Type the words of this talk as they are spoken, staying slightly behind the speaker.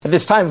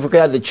this time, if we could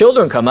have the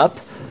children come up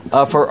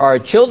for our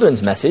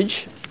children's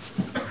message.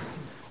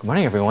 Good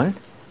morning, everyone.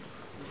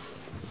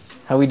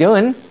 How are we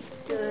doing?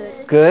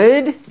 Good.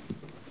 Good?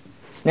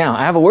 Now,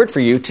 I have a word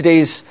for you.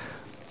 Today's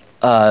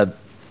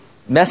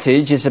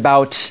message is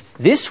about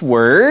this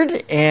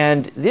word,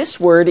 and this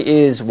word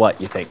is what,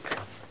 you think?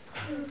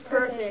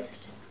 Perfect.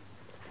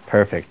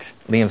 Perfect.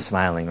 Liam's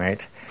smiling,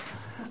 right?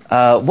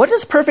 What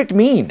does perfect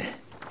mean?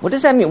 What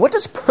does that mean? What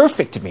does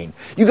perfect mean?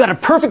 You got a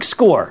perfect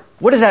score.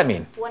 What does that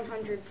mean?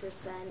 100%.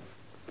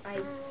 I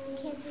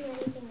can't do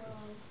anything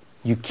wrong.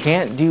 You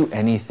can't do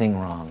anything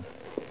wrong.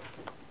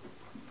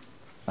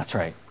 That's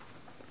right.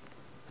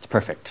 It's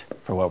perfect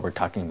for what we're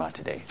talking about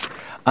today.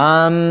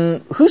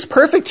 Who's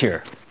perfect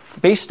here?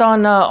 Based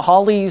on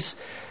Holly's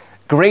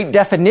great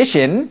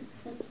definition,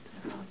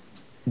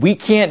 we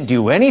can't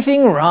do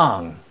anything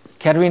wrong.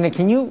 Katerina,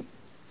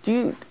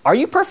 are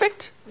you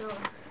perfect? No.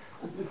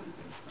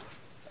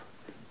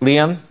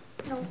 Liam?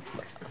 No.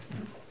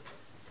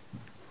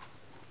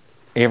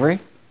 Avery?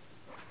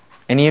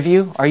 Any of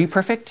you? Are you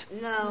perfect?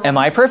 No. Am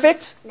I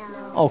perfect?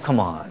 No. Oh, come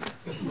on.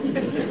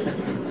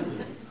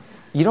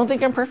 You don't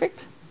think I'm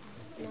perfect?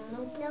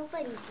 No.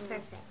 Nobody's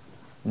perfect.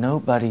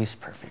 Nobody's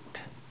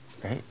perfect,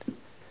 right?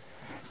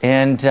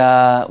 And,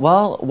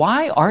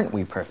 why aren't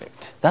we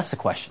perfect? That's the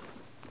question.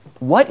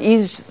 What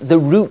is the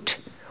root?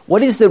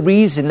 What is the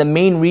reason, the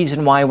main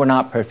reason why we're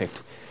not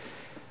perfect?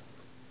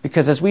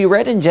 Because as we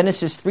read in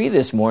Genesis 3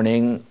 this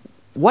morning,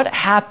 what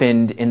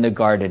happened in the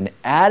garden?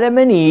 Adam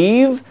and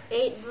Eve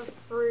Ate the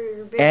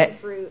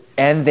fruit.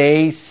 And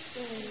they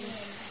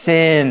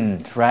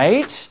sinned,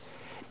 right?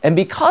 And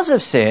because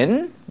of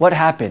sin, what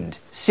happened?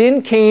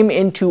 Sin came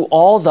into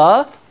all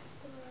the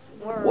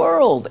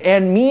world.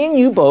 And me and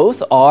you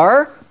both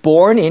are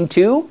born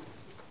into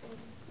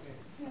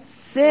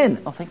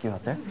sin. Oh, thank you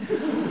out there.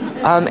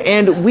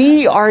 And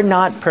we are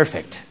not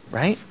perfect,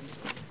 right?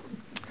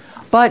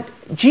 But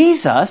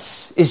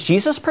is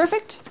Jesus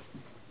perfect?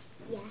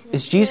 Yes.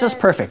 Is Jesus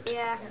perfect?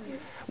 Yeah.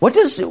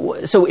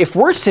 So if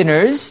we're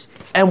sinners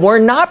and we're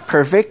not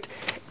perfect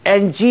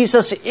and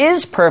Jesus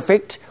is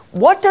perfect,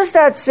 what does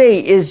that say?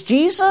 Is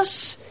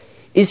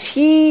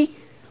he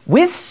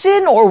with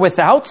sin or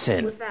without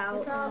sin?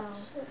 Without.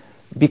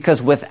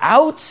 Because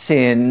without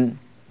sin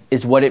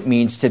is what it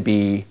means to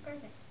be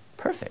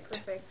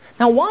perfect.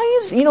 Now, why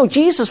is,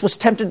 Jesus was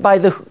tempted by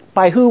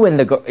who in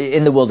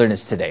the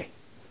wilderness today?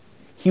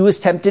 He was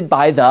tempted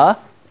by the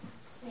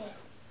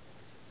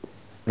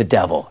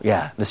devil.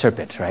 Yeah, the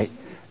serpent, right?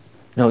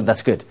 No,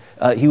 that's good.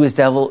 He was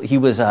deviled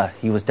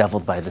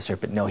by the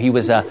serpent. No, he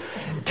was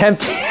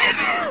tempted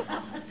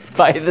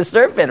by the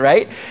serpent,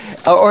 right?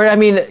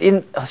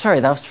 Sorry,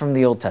 that was from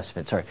the Old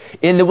Testament. Sorry.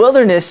 In the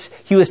wilderness,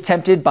 he was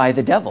tempted by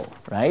the devil,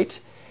 right?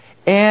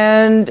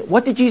 And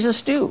what did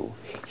Jesus do?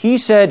 He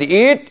said,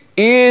 "It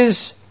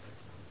is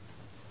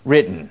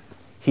written."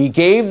 He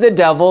gave the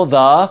devil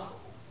the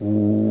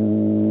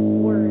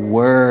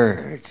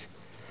Word.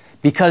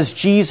 Because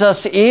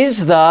Jesus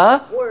is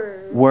the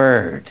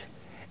Word.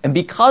 And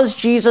because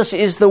Jesus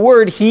is the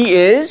Word, he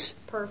is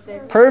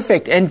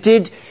perfect. And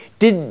did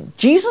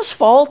Jesus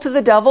fall to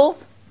the devil?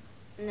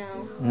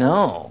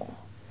 No.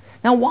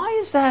 Now, why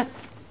is that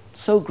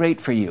so great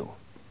for you?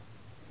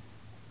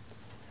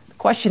 The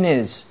question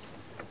is,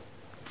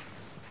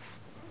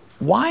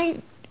 why,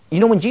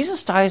 when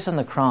Jesus dies on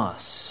the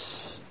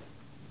cross,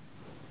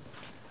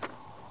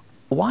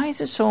 why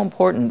is it so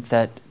important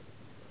that,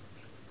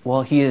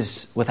 he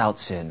is without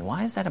sin?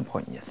 Why is that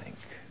important, you think?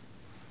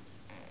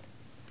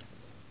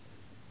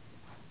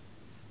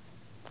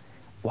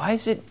 Why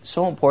is it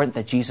so important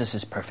that Jesus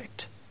is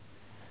perfect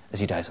as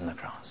he dies on the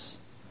cross?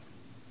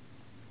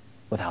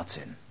 Without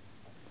sin.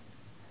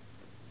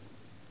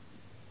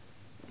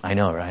 I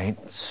know, right?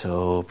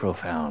 So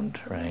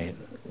profound, right?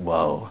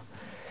 Whoa.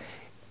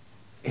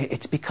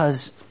 It's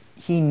because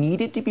he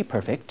needed to be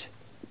perfect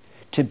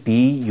to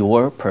be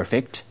your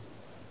perfect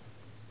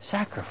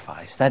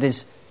sacrifice. That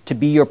is, to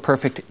be your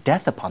perfect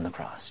death upon the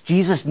cross.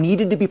 Jesus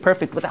needed to be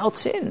perfect without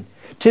sin,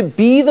 to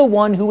be the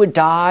one who would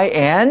die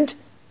and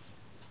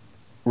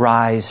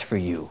rise for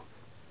you.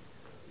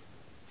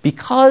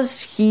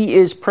 Because he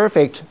is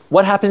perfect,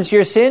 what happens to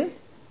your sin?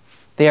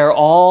 They are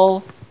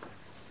all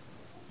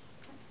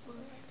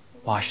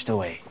washed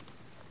away.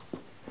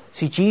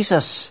 See,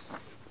 Jesus,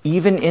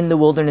 even in the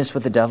wilderness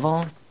with the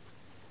devil,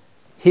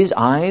 his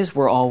eyes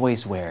were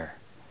always where?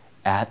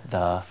 At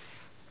the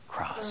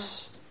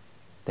cross.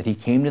 That he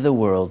came to the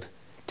world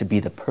to be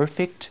the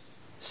perfect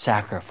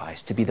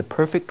sacrifice, to be the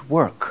perfect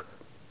work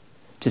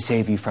to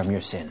save you from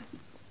your sin.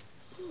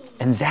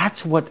 And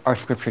that's what our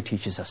scripture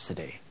teaches us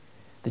today.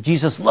 That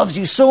Jesus loves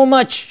you so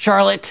much,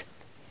 Charlotte,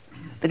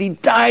 that he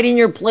died in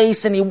your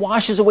place and he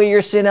washes away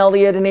your sin,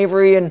 Elliot and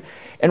Avery and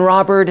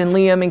Robert and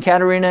Liam and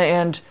Katerina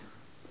and,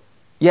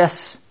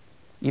 yes,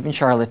 even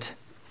Charlotte.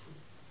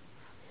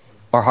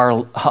 Or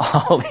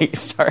Holly,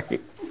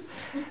 sorry.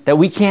 That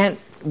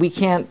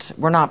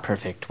we're not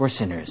perfect. We're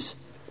sinners.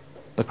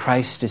 But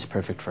Christ is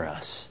perfect for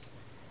us.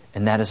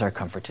 And that is our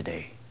comfort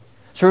today.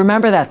 So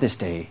remember that this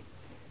day.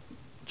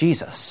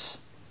 Jesus,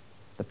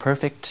 the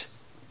perfect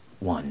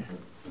one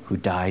who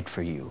died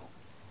for you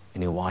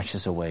and who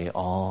washes away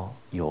all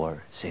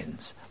your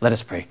sins. Let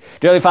us pray.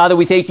 Dear Heavenly Father,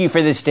 we thank you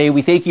for this day.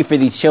 We thank you for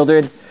these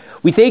children.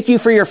 We thank you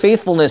for your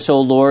faithfulness, O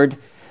Lord,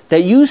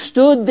 that you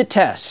stood the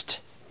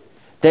test,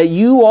 that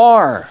you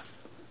are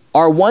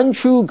our one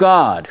true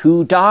God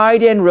who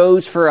died and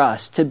rose for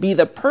us to be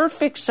the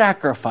perfect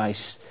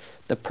sacrifice,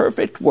 the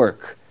perfect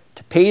work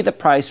to pay the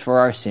price for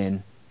our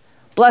sin.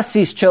 Bless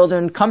these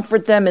children,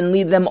 comfort them, and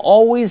lead them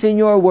always in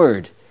your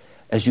word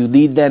as you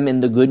lead them in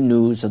the good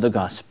news of the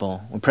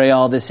gospel. We pray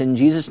all this in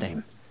Jesus'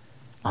 name.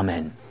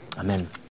 Amen. Amen.